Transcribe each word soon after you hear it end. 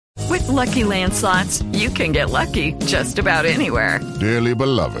Lucky Land Slots, you can get lucky just about anywhere. Dearly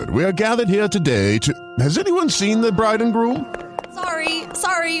beloved, we are gathered here today to... Has anyone seen the bride and groom?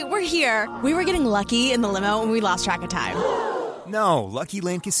 Sorry, we're here. We were getting lucky in the limo and we lost track of time. No, Lucky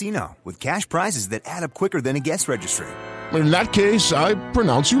Land Casino, with cash prizes that add up quicker than a guest registry. In that case, I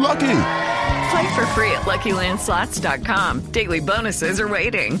pronounce you lucky. Play for free at LuckyLandSlots.com. Daily bonuses are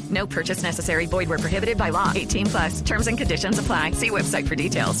waiting. No purchase necessary. Void where prohibited by law. 18+. Terms and conditions apply. See website for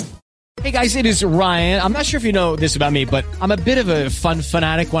details. Hey guys, it is Ryan. I'm not sure if you know this about me, but I'm a bit of a fun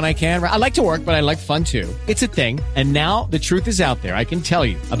fanatic when I can. I like to work, but I like fun too. It's a thing. And now the truth is out there. I can tell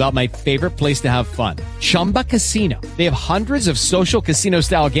you about my favorite place to have fun. Chumba Casino. They have hundreds of social casino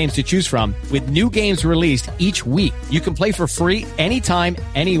style games to choose from with new games released each week. You can play for free anytime,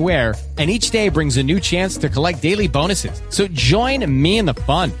 anywhere. And each day brings a new chance to collect daily bonuses. So join me in the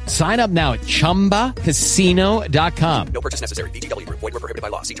fun. Sign up now at ChumbaCasino.com. No purchase necessary. VGW. Void where prohibited by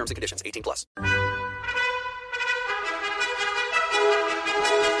law. See terms and conditions. 18+.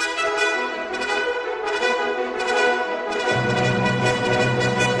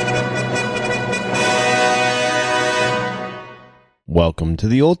 Welcome to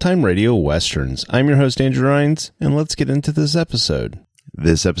the Old Time Radio Westerns. I'm your host, Andrew Rhynes, and let's get into this episode.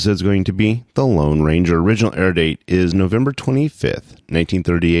 This episode is going to be The Lone Ranger. Original air date is November 25th,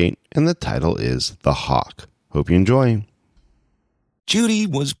 1938, and the title is The Hawk. Hope you enjoy. Judy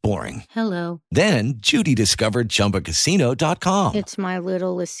was boring. Hello. Then Judy discovered ChumbaCasino.com. It's my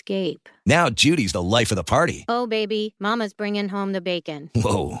little escape. Now Judy's the life of the party. Oh, baby, mama's bringing home the bacon.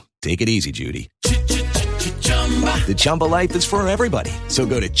 Whoa, take it easy, Judy. The Chumba life is for everybody. So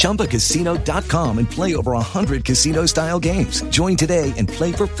go to ChumbaCasino.com and play over 100 casino-style games. Join today and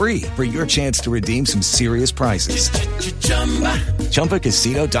play for free for your chance to redeem some serious prizes.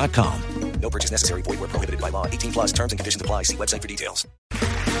 ChumbaCasino.com. No purchase necessary. Void where prohibited by law. 18+. Terms and conditions apply. See website for details.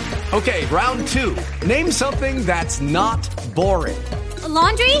 Okay, round two. Name something that's not boring. A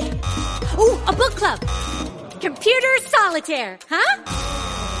laundry? Ooh, a book club. Computer solitaire, huh?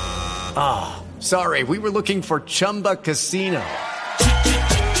 Ah, sorry. We were looking for Chumba Casino.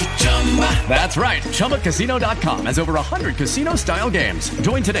 That's right. ChumbaCasino.com has over 100 casino-style games.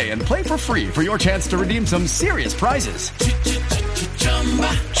 Join today and play for free for your chance to redeem some serious prizes.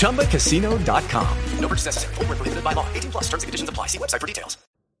 ChumbaCasino.com. No purchase necessary. Void where prohibited by law. 18+. Terms and conditions apply. See website for details.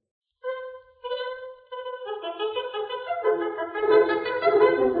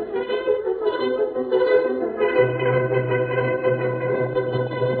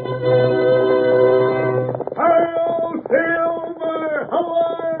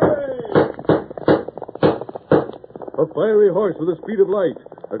 A fiery horse with the speed of light,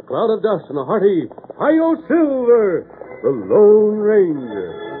 a cloud of dust, and a hearty Hi-Yo Silver, the Lone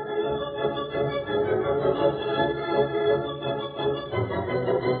Ranger.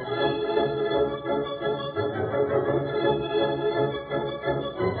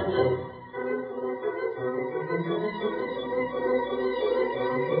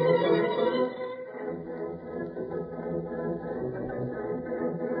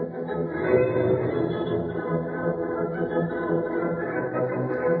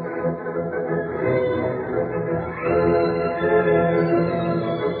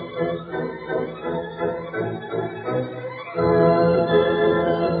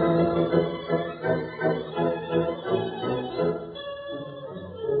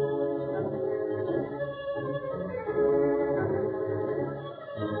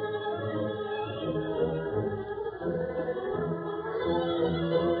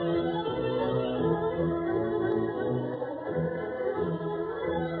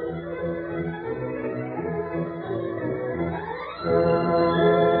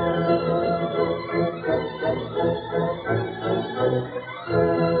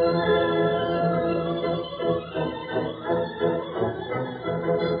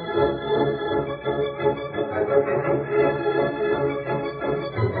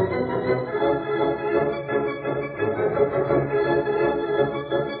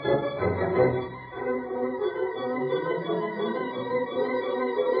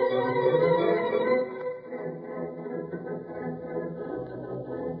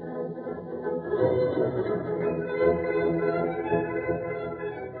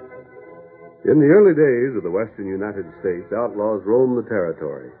 In the early days of the western United States, outlaws roamed the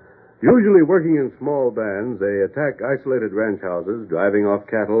territory. Usually working in small bands, they attacked isolated ranch houses, driving off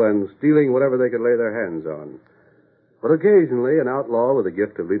cattle, and stealing whatever they could lay their hands on. But occasionally, an outlaw with a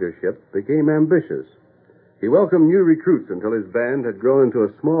gift of leadership became ambitious. He welcomed new recruits until his band had grown into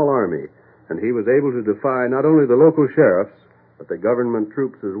a small army, and he was able to defy not only the local sheriffs, but the government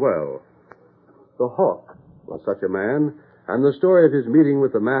troops as well. The Hawk was such a man, And the story of his meeting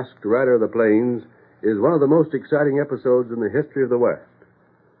with the masked rider of the plains is one of the most exciting episodes in the history of the West.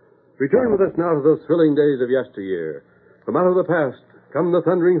 Return with us now to those thrilling days of yesteryear. From out of the past come the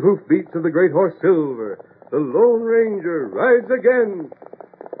thundering hoofbeats of the great horse Silver. The Lone Ranger rides again.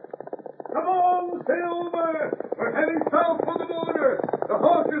 Come on, Silver! We're heading south for the border. The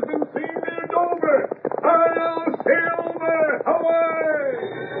horse has been seen near Dover. Hurry now, Silver! Away!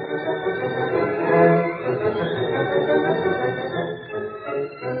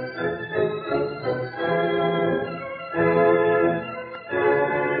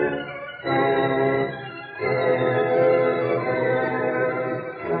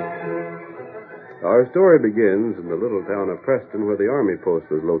 Our story begins in the little town of Preston where the Army post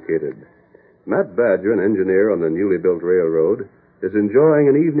was located. Matt Badger, an engineer on the newly built railroad, is enjoying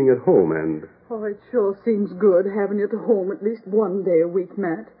an evening at home and... Oh, it sure seems good having you at home at least one day a week,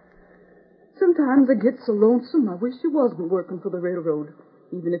 Matt. Sometimes I get so lonesome I wish you wasn't working for the railroad,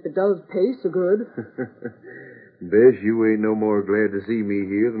 even if it does pay so good. Bess, you ain't no more glad to see me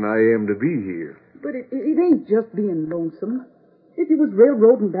here than I am to be here. But it ain't just being lonesome. If you was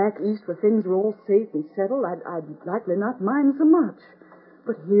railroading back east where things were all safe and settled, I'd likely not mind so much.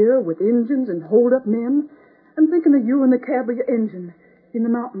 But here, with engines and hold-up men, I'm thinking of you in the cab of your engine, in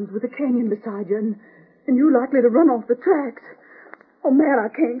the mountains with a canyon beside you, and you likely to run off the tracks. Oh, man, I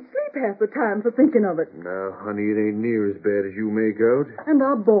can't sleep half the time for thinking of it. Now, honey, it ain't near as bad as you make out. And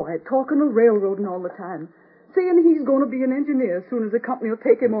our boy talking of railroading all the time, saying he's going to be an engineer as soon as the company will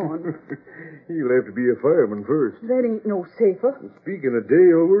take him on. He'll have to be a fireman first. That ain't no safer. Speaking of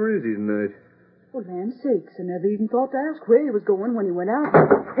Dale, where is he tonight? For land's sakes, I never even thought to ask where he was going when he went out.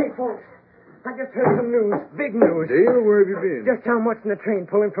 Hey, folks, I just heard some news, big news. Dale, where have you been? Just how much in the train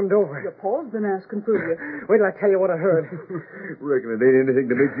pulling from Dover. Your pa's been asking for you. Wait till I tell you what I heard. Reckon it ain't anything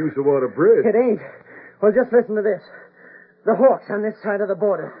to make you so out of breath. It ain't. Well, just listen to this. The Hawks on this side of the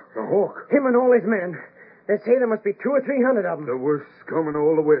border. The Hawk? Him and all his men. They say there must be 200 or 300 of them. The worst's coming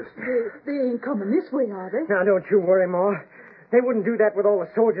all the west. They ain't coming this way, are they? Now, don't you worry, Ma. They wouldn't do that with all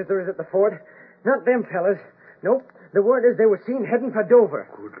the soldiers there is at the fort. Not them fellas. Nope. The word is they were seen heading for Dover.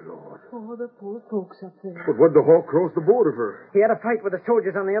 Good Lord. Oh, the poor folks up there. But what'd the Hawk cross the border for? He had a fight with the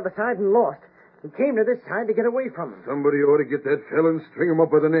soldiers on the other side and lost. He came to this side to get away from them. Somebody ought to get that felon and string him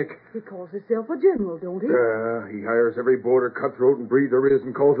up by the neck. He calls himself a general, don't he? He hires every border cutthroat and breed there is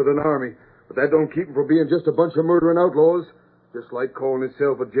and calls it an army. But that don't keep him from being just a bunch of murdering outlaws. Just like calling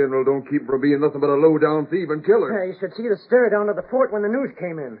himself a general don't keep him from being nothing but a low-down thief and killer. Yeah, you should see the stir down to the fort when the news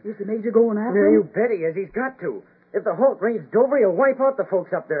came in. Is the major going after Yeah, him? you bet he is. He's got to. If the Hawk raids Dover, he'll wipe out the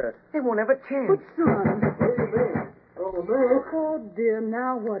folks up there. They won't have a chance. But, son... Oh, no. Oh, dear,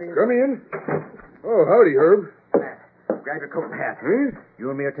 now what is Come in. Oh, howdy, Herb. Grab your coat and hat. Huh? You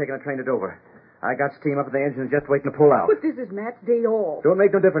and me are taking a train to Dover. I got steam up at the engine just waiting to pull out. But this is Matt's day off. Don't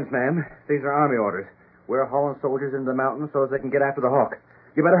make no difference, ma'am. These are Army orders. We're hauling soldiers into the mountains so as they can get after the Hawk.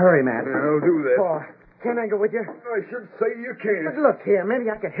 You better hurry, Matt. Yeah, I'll do that. Oh, can I go with you? I should say you can. But look here, maybe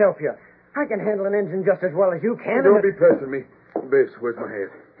I could help you. I can handle an engine just as well as you can. Don't be pressing me. Bess, where's my hat?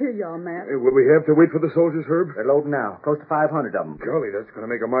 Here you are, Matt. Will we have to wait for the soldiers, Herb? They're loading now. Close to 500 of them. Golly, that's going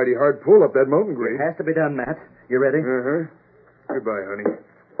to make a mighty hard pull up that mountain grade. It has to be done, Matt. You ready? Uh-huh. Goodbye, honey.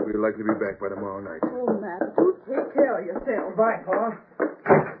 We'll likely be back by tomorrow night. Oh, Matt, do take care of yourself. Bye, Pa.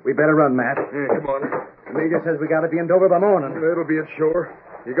 We better run, Matt. Yeah, come on. The major says we got to be in Dover by morning. That'll be it, sure.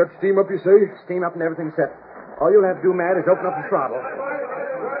 You got steam up, you say? Steam up and everything set. All you'll have to do, Matt, is open up the throttle.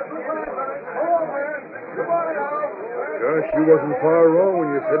 Gosh, you wasn't far wrong when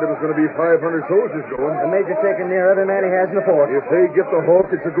you said there was going to be 500 soldiers going. The major's taking near every man he has in the fort. If they get the Hawk,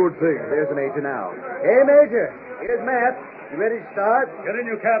 it's a good thing. There's the major now. Hey, Major. Here's Matt. You ready to start? Get in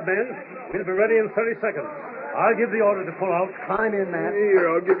your cab, men. We'll be ready in 30 seconds. I'll give the order to pull out. Climb in, Matt. Here,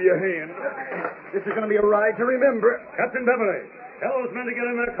 I'll give you a hand. This is going to be a ride to remember. Captain Beverly, tell those men to get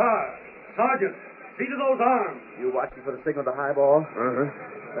in their car. Sergeant, see to those arms. You watching for the signal to highball? Uh-huh.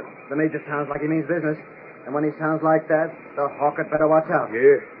 The major sounds like he means business. And when he sounds like that, the Hawk had better watch out.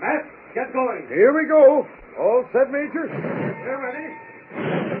 Yeah. Matt, get going. Here we go. All set, Major? We're ready.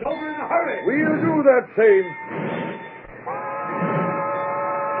 Get over in a hurry. We'll do that same.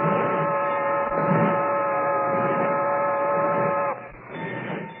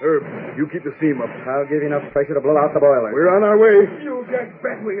 Herb, you keep the steam up. I'll give you enough pressure to blow out the boiler. We're on our way. You just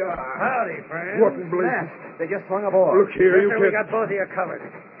bet we are. Howdy, friend. What in blazes? They just swung aboard. Look here, you Mister, we got both of you covered.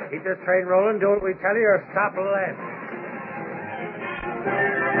 Keep this train rolling, do what we tell you, or stop lead.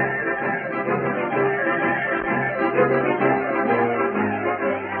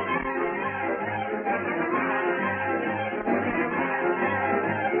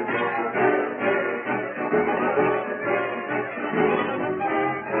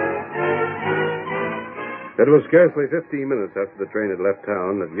 It was scarcely 15 minutes after the train had left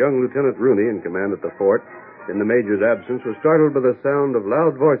town that young Lieutenant Rooney, in command at the fort, in the major's absence, was startled by the sound of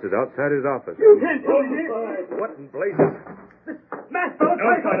loud voices outside his office. You can't do this! What in blazes? Don't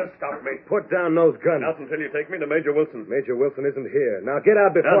try to stop me. Put down those guns. Not until you take me to Major Wilson. Major Wilson isn't here. Now get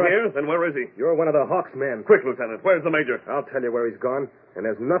out before Not here? Then where is he? You're one of the Hawks men. Quick, Lieutenant. Where's the Major? I'll tell you where he's gone, and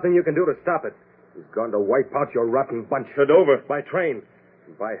there's nothing you can do to stop it. He's gone to wipe out your rotten bunch. To Dover. By train.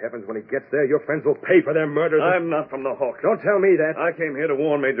 And by heavens, when he gets there, your friends will pay for their murders. I'm not from the Hawks. Don't tell me that. I came here to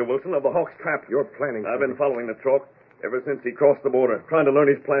warn Major Wilson of the Hawks' trap. You're planning. I've been following the talk ever since he crossed the border, trying to learn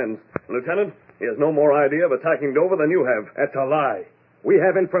his plans. Lieutenant, he has no more idea of attacking Dover than you have. That's a lie. We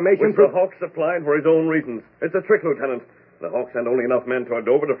have information Which the Hawks supplied for his own reasons. It's a trick, Lieutenant. The Hawks sent only enough men toward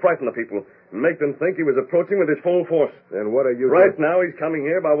Dover to frighten the people and make them think he was approaching with his full force. Then what are you Right doing? now, he's coming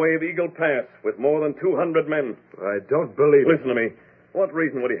here by way of Eagle Pass with more than 200 men. I don't believe it. Listen to me. What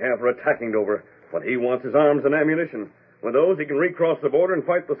reason would he have for attacking Dover? What he wants is arms and ammunition. With those, he can recross the border and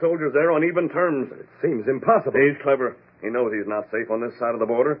fight the soldiers there on even terms. It seems impossible. He's clever. He knows he's not safe on this side of the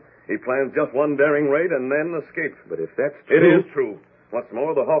border. He plans just one daring raid and then escape. But if that's true... It is true. What's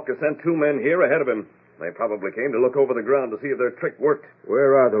more, the Hawk has sent 2 men here ahead of him. They probably came to look over the ground to see if their trick worked.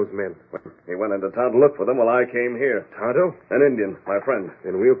 Where are those men? He went into town to look for them while I came here. Tonto? An Indian, my friend.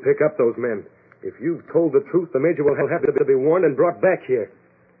 Then we'll pick up those men. If you've told the truth, the Major will have to be warned and brought back here.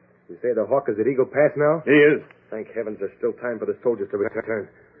 You say the Hawk is at Eagle Pass now? He is. Thank heavens there's still time for the soldiers to return.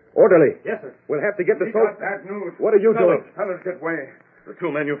 Orderly. Yes, sir. We'll have to get the We got soldiers. bad news. What are you doing? Fellas, get away. The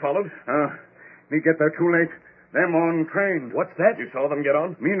 2 men you followed? Me get there too late. Them on train. What's that? You saw them get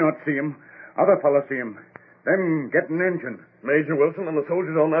on? Me not see 'em. Other fellas see 'em. Them getting engine. Major Wilson and the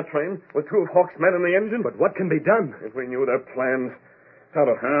soldiers on that train with 2 of Hawk's men in the engine? But what can be done? If we knew their plans.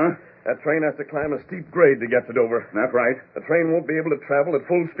 Tonto, that train has to climb a steep grade to get to Dover. That's right. The train won't be able to travel at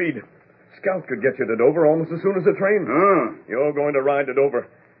full speed. Scout could get you to Dover almost as soon as the train. You're going to ride to Dover.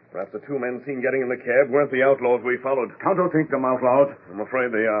 Perhaps the 2 men seen getting in the cab weren't the outlaws we followed. Tonto think them outlaws. I'm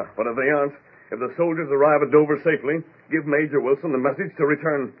afraid they are. But if they aren't, if the soldiers arrive at Dover safely, give Major Wilson the message to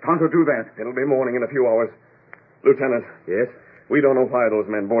return. Tonto do that. It'll be morning in a few hours. Lieutenant. Yes? We don't know why those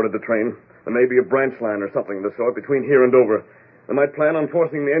men boarded the train. There may be a branch line or something of the sort between here and Dover. They might plan on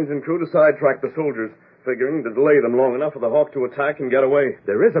forcing the engine crew to sidetrack the soldiers, figuring to delay them long enough for the Hawk to attack and get away.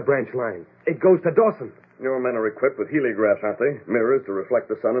 There is a branch line. It goes to Dawson. Your men are equipped with heliographs, aren't they? Mirrors to reflect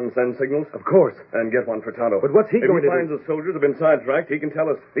the sun and send signals? Of course. And get one for Tonto. But what's he going to do? If he finds the soldiers have been sidetracked, he can tell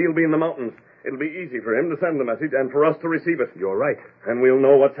us. He'll be in the mountains. It'll be easy for him to send the message and for us to receive it. You're right. And we'll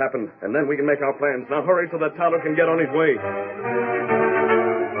know what's happened. And then we can make our plans. Now hurry so that Tonto can get on his way.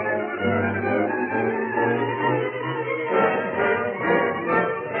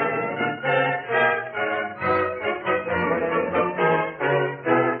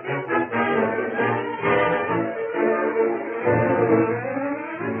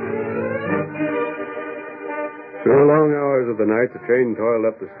 Through the long hours of the night, the train toiled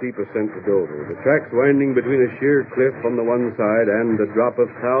up the steep ascent to Dover, the tracks winding between a sheer cliff on the one side and a drop of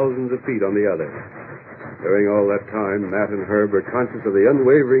thousands of feet on the other. During all that time, Matt and Herb were conscious of the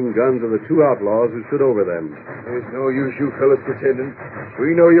unwavering guns of the 2 outlaws who stood over them. There's no use you fellas pretending.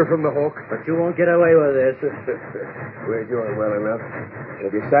 We know you're from the Hawk. But you won't get away with this. We're doing well enough.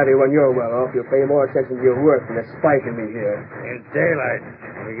 If you're savvy when you're well off, you'll pay more attention to your work than to spiking me here. It's daylight.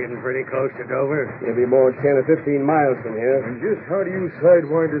 We're getting pretty close to Dover. You'll be more than 10 or 15 miles from here. And just how do you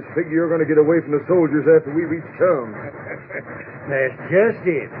sidewinders figure you're going to get away from the soldiers after we reach town? That's just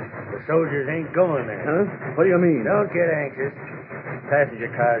it. The soldiers ain't going there. Huh? What do you mean? Don't get anxious.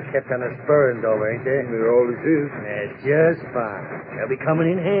 Passenger cars kept on a spur in Dover, ain't they? There always is. That's just fine. They'll be coming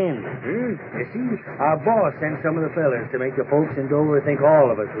in handy. You see, our boss sent some of the fellas to make the folks in Dover think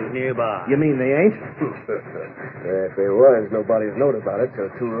all of us was nearby. You mean they ain't? If they was, nobody's known about it till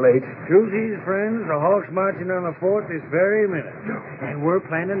too late. Truth is, friends, the Hawks marching on the fort this very minute. And we're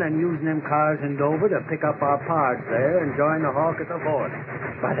planning on using them cars in Dover to pick up our parts there and join the Hawk at the fort.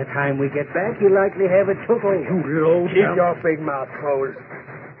 By the time we get back, you'll likely have it took over. Keep your big mouth closed.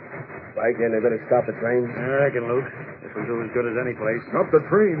 Spike, then they're going to stop the train? I reckon, Luke. This will do as good as any place. Stop the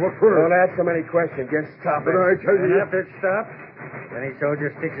train. What for? Don't ask so many questions. Just stop it. But I tell you... And after it stops, any soldier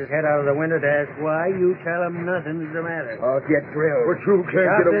sticks his head out of the window to ask why, you tell him nothing's the matter. I'll get drilled. But you can't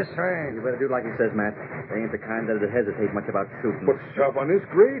Stop get this train. You better do like he says, Matt. They ain't the kind that'll hesitate much about shooting. But stop on this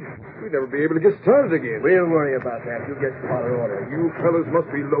grade? We'd never be able to get started again. We'll worry about that. You just follow order. You fellas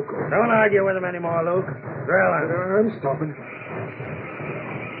must be local. Don't argue with him anymore, Luke. Drill him. I'm stopping.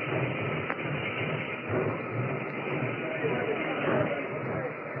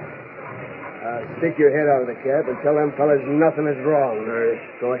 stick your head out of the cab and tell them fellas nothing is wrong.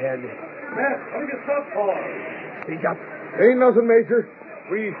 Go ahead. Matt, what do you stop for? Speak up. Ain't nothing, Major.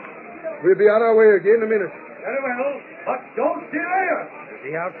 We'll be on our way again in a minute. Very well, but don't delay us. Is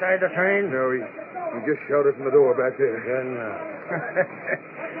he outside the train? No, he just shouted from the door back there. Good enough.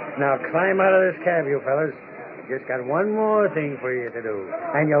 Now climb out of this cab, you fellas. Just got one more thing for you to do,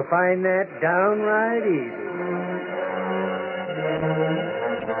 and you'll find that downright easy.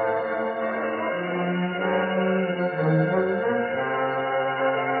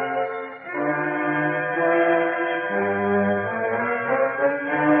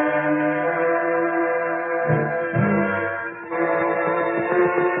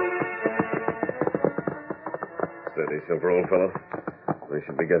 Steady, Silver, old fellow. We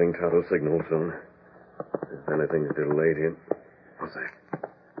should be getting Tonto's signal soon. If anything's delayed here. What's that?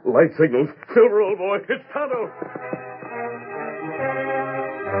 Light signals. Silver, old boy, it's Tonto.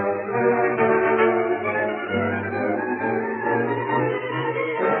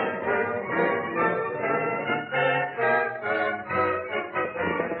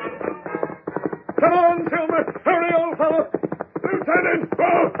 Come on, Silver. Hurry, old fellow. Lieutenant.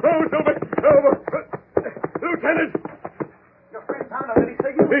 Oh, Silver. Lieutenant. Your friend Tonto, did he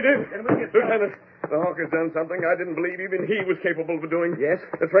signal? He did. Lieutenant, the Hawk has done something I didn't believe even he was capable of doing. Yes?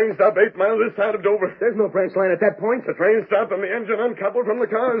 The train stopped 8 miles this side of Dover. There's no branch line at that point. The train stopped and the engine uncoupled from the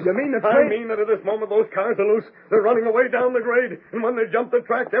cars. You mean the I train? mean that at this moment those cars are loose. They're running away down the grade. And when they jump the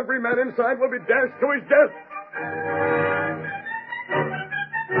track, every man inside will be dashed to his death.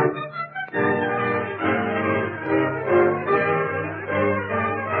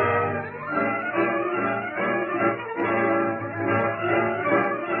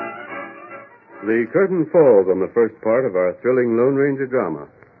 The curtain falls on the first part of our thrilling Lone Ranger drama.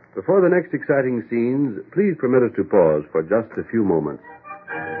 Before the next exciting scenes, please permit us to pause for just a few moments.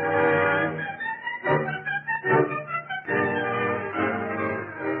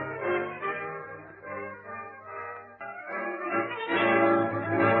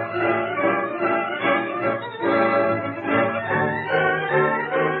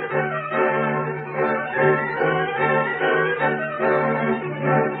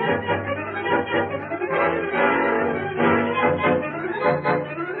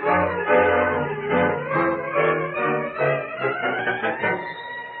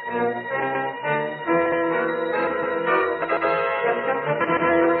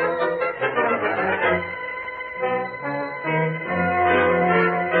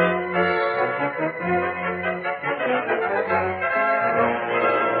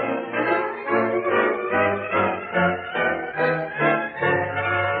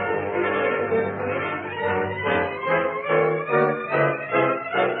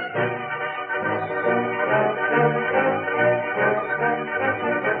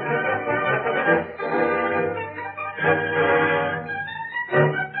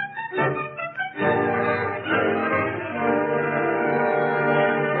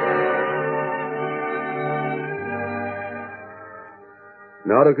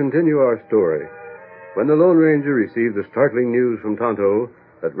 Now to continue our story. When the Lone Ranger received the startling news from Tonto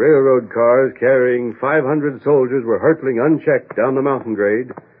that railroad cars carrying 500 soldiers were hurtling unchecked down the mountain grade,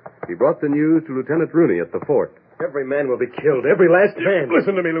 he brought the news to Lieutenant Rooney at the fort. Every man will be killed. Every last man.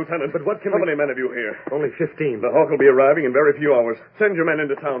 Listen to me, Lieutenant. But what can How many men have you here? Only 15. The Hawk will be arriving in very few hours. Send your men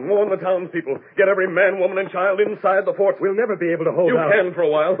into town. Warn the townspeople. Get every man, woman, and child inside the fort. We'll never be able to hold You out. can for a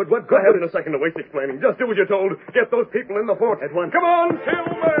while. But what Go good ahead in a second to waste explaining. Just do as you're told. Get those people in the fort. At once. Come on,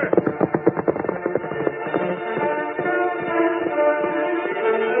 Silver!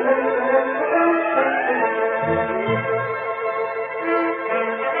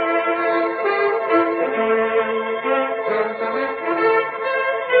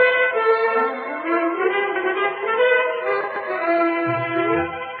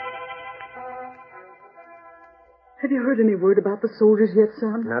 Have you heard any word about the soldiers yet,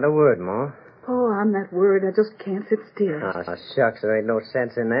 son? Not a word, Ma. Oh, I'm that worried I just can't sit still. Oh, shucks, there ain't no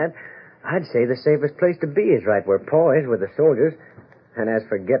sense in that. I'd say the safest place to be is right where Pa is with the soldiers. And as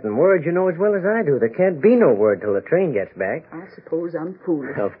for getting word, you know as well as I do, there can't be no word till the train gets back. I suppose I'm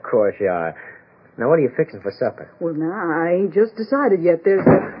foolish. Of course you are. Now, what are you fixing for supper? Well, now, I ain't just decided yet. There's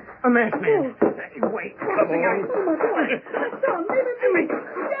a masked man. Wait. Come on. Son, leave me.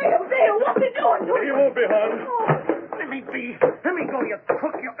 Dale, what are you doing? You won't be harmed. Let me be. Let me go, you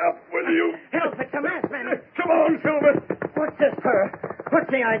crook. You Up with you. Help, it's a masked man. Come on, Silver. What's this for? What's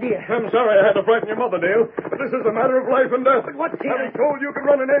the idea? I'm sorry I had to frighten your mother, Dale, but this is a matter of life and death. But what's the I was told you could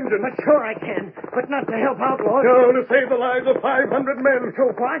run an engine. But sure I can, but not to help outlaws. No, to save the lives of 500 men.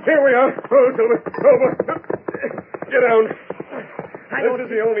 So what? Here we are. Oh, Silver. Over. Get down. I don't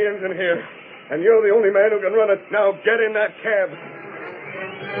This is the only engine here. And you're the only man who can run it. Now get in that cab.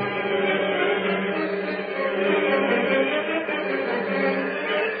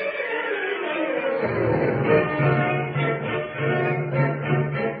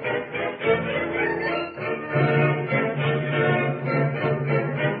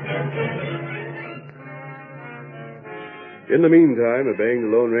 In the meantime, obeying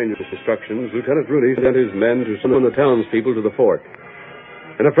the Lone Ranger's instructions, Lieutenant Rooney sent his men to summon the townspeople to the fort.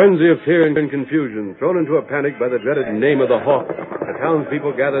 In a frenzy of fear and confusion, thrown into a panic by the dreaded name of the Hawk, the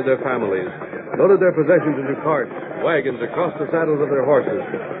townspeople gathered their families, loaded their possessions into carts, wagons across the saddles of their horses,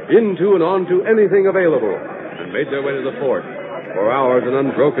 into and onto anything available, and made their way to the fort. For hours, an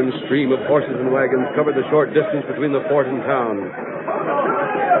unbroken stream of horses and wagons covered the short distance between the fort and town.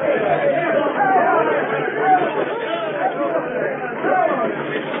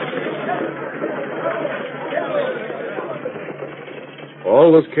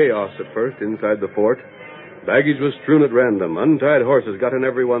 All was chaos at first inside the fort. Baggage was strewn at random. Untied horses got in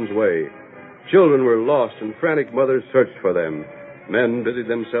everyone's way. Children were lost, and frantic mothers searched for them. Men busied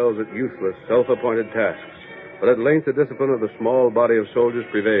themselves at useless, self-appointed tasks. But at length the discipline of the small body of soldiers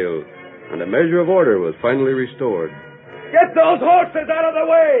prevailed, and a measure of order was finally restored. Get those horses out of the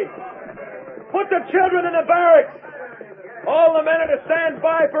way! Put the children in the barracks! All the men are to stand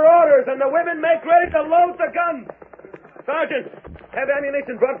by for orders, and the women make ready to load the guns! Sergeant, have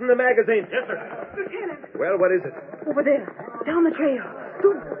ammunition brought from the magazine. Yes, sir. Lieutenant. Well, what is it? Over there, down the trail.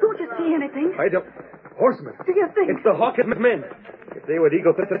 Don't you see anything? I don't. Horsemen. Do you think? It's the Hawkins men. If they would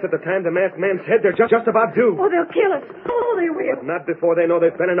eagle this at the time the masked man said, they're just about due. Oh, they'll kill us. Oh, they will. But not before they know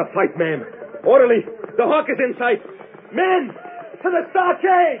they've been in a fight, ma'am. Orderly, the Hawk is in sight. Men, to the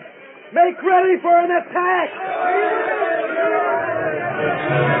stockade. Make ready for an attack.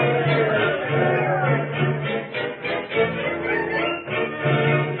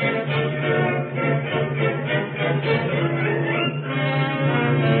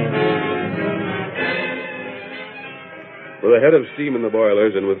 With a head of steam in the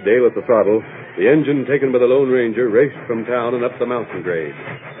boilers and with Dale at the throttle, the engine taken by the Lone Ranger raced from town and up the mountain grade.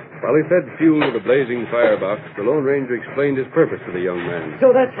 While he fed fuel to the blazing firebox, the Lone Ranger explained his purpose to the young man. So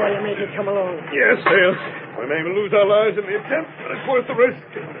that's why you made me come along. Yes, Dale. We may lose our lives in the attempt, but it's worth the risk.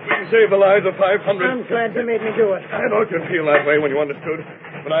 We can save the lives of 500. I'm glad you made me do it. I know you'd feel that way when you understood,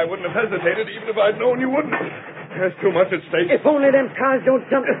 but I wouldn't have hesitated even if I'd known you wouldn't. There's too much at stake. If only them cars don't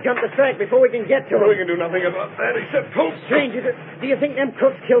jump the track before we can get to them. We can do nothing about that except hope. Stranger, do you think them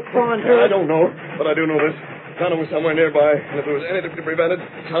crooks killed Paul and her? I don't know, but I do know this. Tonto was somewhere nearby, and if there was anything to prevent it,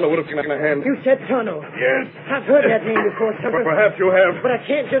 Tonto would have taken a hand. You said Tonto. Yes. I've heard that name before, Tupper. Perhaps you have. But I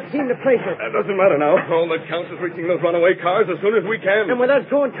can't just seem to place it. That doesn't matter now. All that counts is reaching those runaway cars as soon as we can. And with us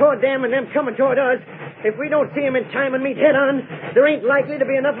going toward them and them coming toward us, if we don't see them in time and meet head on, there ain't likely to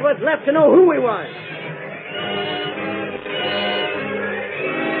be enough of us left to know who we was.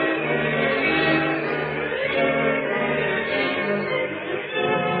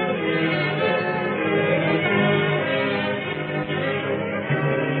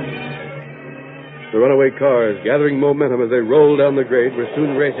 The runaway cars, gathering momentum as they rolled down the grade, were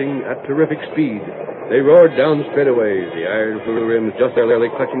soon racing at terrific speed. They roared down straightaways, the iron wheel rims just barely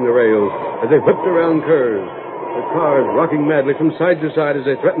clutching the rails as they whipped around curves. The cars rocking madly from side to side as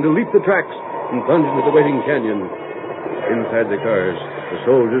they threatened to leap the tracks and plunge into the waiting canyon. Inside the cars, the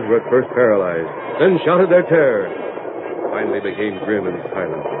soldiers were at first paralyzed, then shouted their terror. Finally became grim and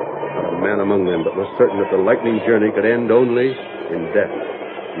silent. Not a man among them but was certain that the lightning journey could end only in death.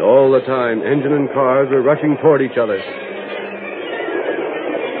 And all the time, engine and cars were rushing toward each other.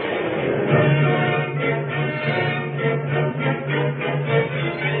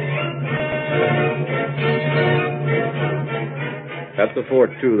 At the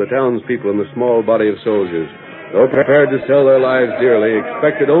fort, too, the townspeople and the small body of soldiers, though prepared to sell their lives dearly,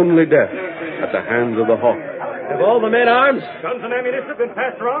 expected only death at the hands of the Hawk. Have all the men armed? Guns and ammunition have been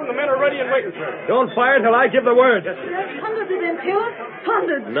passed around. The men are ready and waiting, sir. Don't fire till I give the word. There's hundreds of them, killers.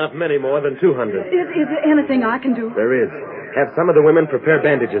 Hundreds. Not many more than 200. Is there anything I can do? There is. Have some of the women prepare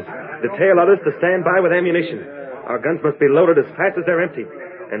bandages. Detail others to stand by with ammunition. Our guns must be loaded as fast as they're empty.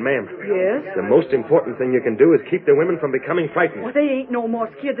 And, ma'am. Yes? The most important thing you can do is keep the women from becoming frightened. Well, they ain't no more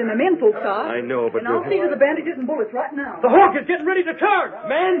scared than the men folks are. I know, but... And I'll see to the bandages and bullets right now. The Hawk is getting ready to turn.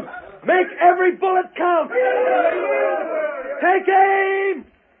 Men, make every bullet count. Take aim.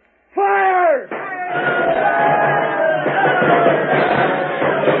 Fire!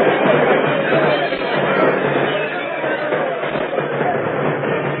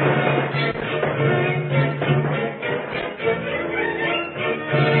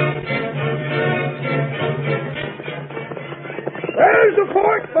 There's the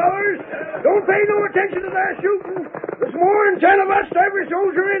fort, fellas. Don't attention to their shooting. There's more than 10 of us to every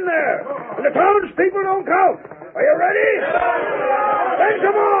soldier in there. And the townspeople don't count. Are you ready? Then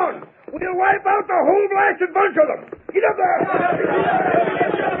come on. We'll wipe out the whole blasted bunch of them. Get up there.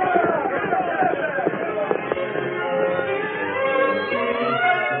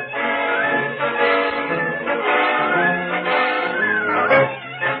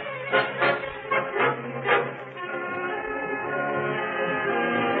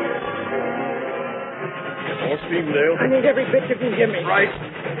 More steam, Dale. I need every bit you can give me. Right.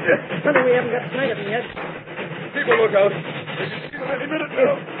 Sonny, we haven't got sight of him yet. Keep a lookout. Any minute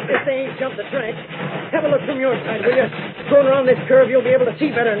now. If they ain't jumped the track, have a look from your side, will you? Going around this curve, you'll be able to see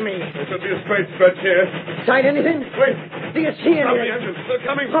better than me. There could be a straight stretch here. Sight anything? Wait. Do you see Stop anything? the engines. They're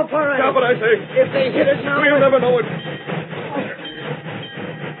coming. How far Stop it, I say. If they hit us now... We'll never know it.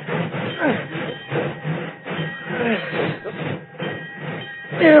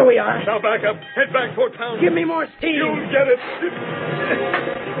 There we are. Now back up. Head back toward town. Give me more steam. You'll get it.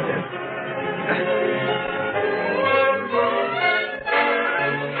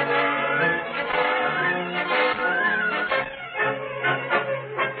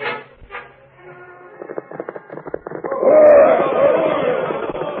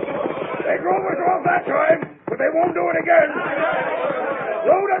 They drove us off that time, but they won't do it again.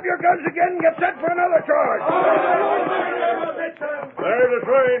 Load up your guns again and get set for another charge. There's the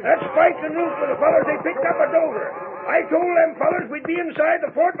train. That's Spike and Ruth for the fellas they picked up at Dover. I told them fellas we'd be inside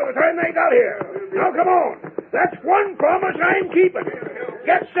the fort by the time they got here. Now come on. That's one promise I'm keeping.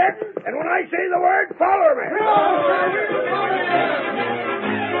 Get set, and when I say the word, follow me.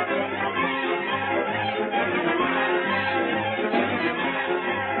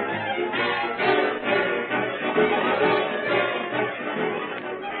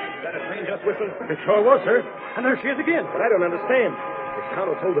 Whistle. It sure was, sir. And there she is again. But I don't understand. If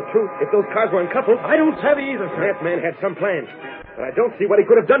Tonto told the truth, if those cars were in couples... I don't savvy either, sir. That man had some plans. But I don't see what he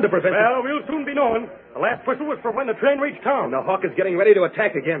could have done to prevent it. Well, we'll soon be knowing. The last whistle was for when the train reached town. And the Hawk is getting ready to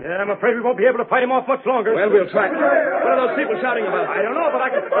attack again. Yeah, I'm afraid we won't be able to fight him off much longer. Well, we'll try. What are those people shouting about? I don't know, but I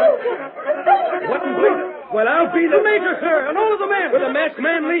can... What in blazes? Well, I'll be the major, sir, and all of the men. With a masked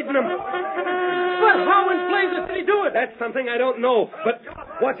man leading them. But how in blazes did he do it? That's something I don't know. But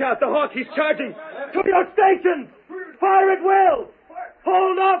watch out, the Hawk, he's charging. To your station! Fire at will!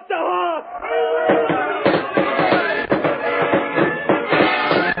 Hold off the Hawk!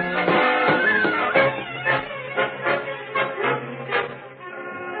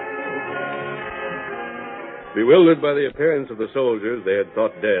 Bewildered by the appearance of the soldiers they had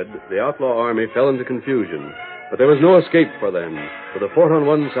thought dead, the outlaw army fell into confusion. But there was no escape for them, with the fort on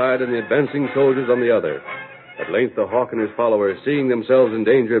one side and the advancing soldiers on the other. At length the Hawk and his followers, seeing themselves in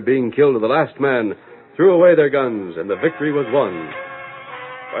danger of being killed to the last man, threw away their guns, and the victory was won.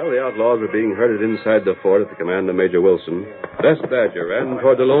 While the outlaws were being herded inside the fort at the command of Major Wilson, Bess Badger ran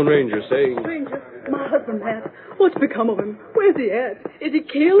toward the Lone Ranger, saying, Stranger, my husband, Matt. What's become of him? Where's he at? Is he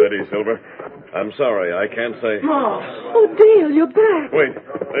killed? Steady, Silver. I'm sorry, I can't say. Oh, Dale, you're back. Wait,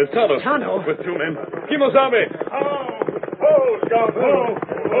 there's Tonto. Tonto? With two men. Kimosabe! Oh, Scout! Oh,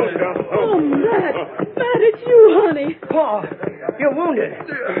 Scout! Oh, Matt. Matt, it's you, honey. Paul, you're wounded.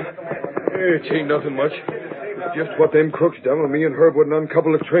 It ain't nothing much. Just what them crooks done when me and Herb wouldn't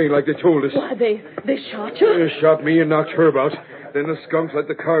uncouple the train like they told us. Why, they shot you? They shot me and knocked Herb out. Then the skunks let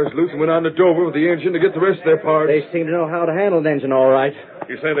the cars loose and went on to Dover with the engine to get the rest of their parts. They seem to know how to handle the engine all right.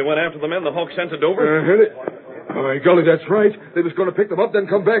 You say they went after the men the Hawk sent to Dover? By golly, that's right. They was going to pick them up, then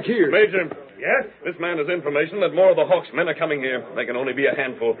come back here. Major. Yes? This man has information that more of the Hawk's men are coming here. They can only be a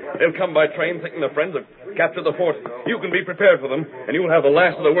handful. They'll come by train thinking their friends have captured the fort. You can be prepared for them, and you'll have the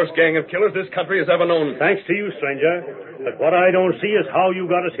last of the worst gang of killers this country has ever known. Thanks to you, stranger. But what I don't see is how you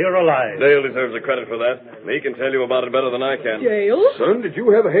got us here alive. Dale deserves the credit for that. He can tell you about it better than I can. Dale? Son, did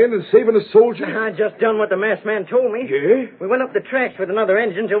you have a hand in saving a soldier? I just done what the masked man told me. Yeah? We went up the tracks with another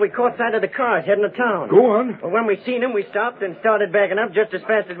engine till we caught sight of the cars heading to town. Go on. Well, when we seen them, we stopped and started backing up just as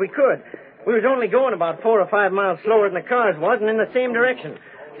fast as we could. We was only going about 4 or 5 miles slower than the cars was and in the same direction.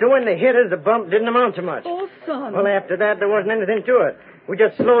 So when they hit us, the bump didn't amount to much. Oh, son. Well, after that, there wasn't anything to it. We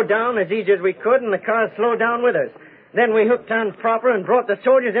just slowed down as easy as we could, and the cars slowed down with us. Then we hooked on proper and brought the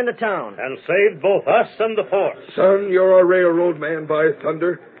soldiers into town. And saved both us and the fort. Son, you're a railroad man, by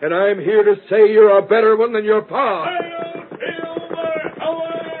thunder. And I'm here to say you're a better one than your pa.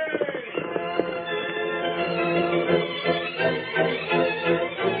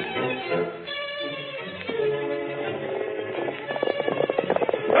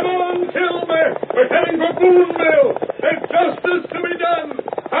 Come on, Silver! We're heading for Boonville! There's justice to be done!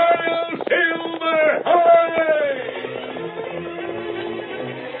 Hail, Silver! Hooray!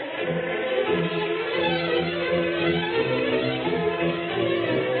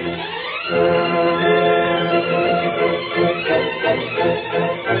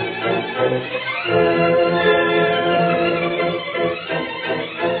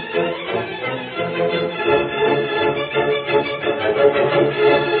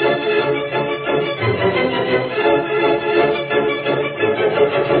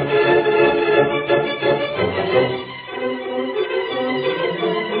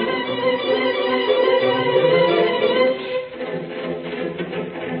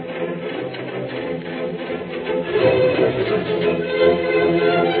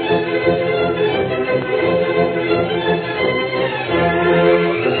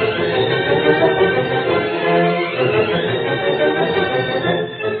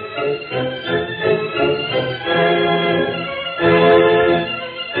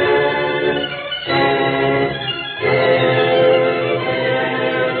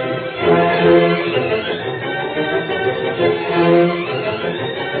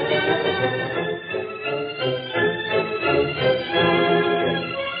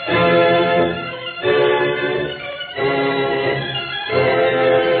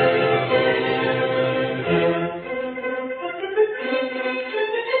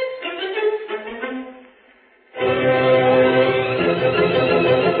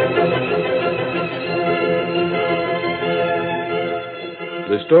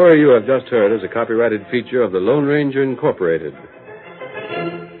 story you have just heard is a copyrighted feature of the Lone Ranger Incorporated.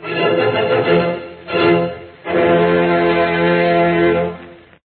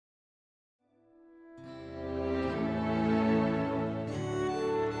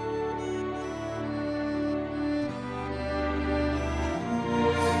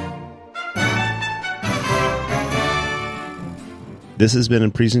 This has been a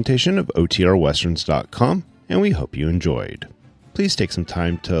presentation of OTRWesterns.com, and we hope you enjoyed. Please take some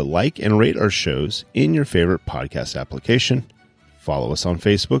time to like and rate our shows in your favorite podcast application. Follow us on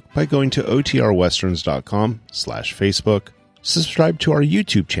Facebook by going to OTRWesterns.com/Facebook. Subscribe to our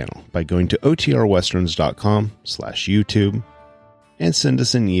YouTube channel by going to OTRWesterns.com/YouTube. And send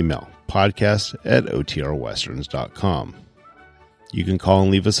us an email, podcast@OTRWesterns.com. You can call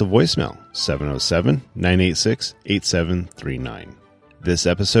and leave us a voicemail, 707-986-8739. This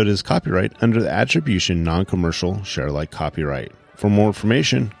episode is copyright under the Attribution Non-Commercial Share-alike copyright. For more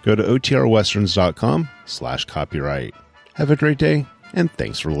information, go to OTRWesterns.com/copyright. Have a great day, and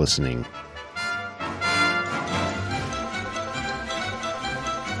thanks for listening.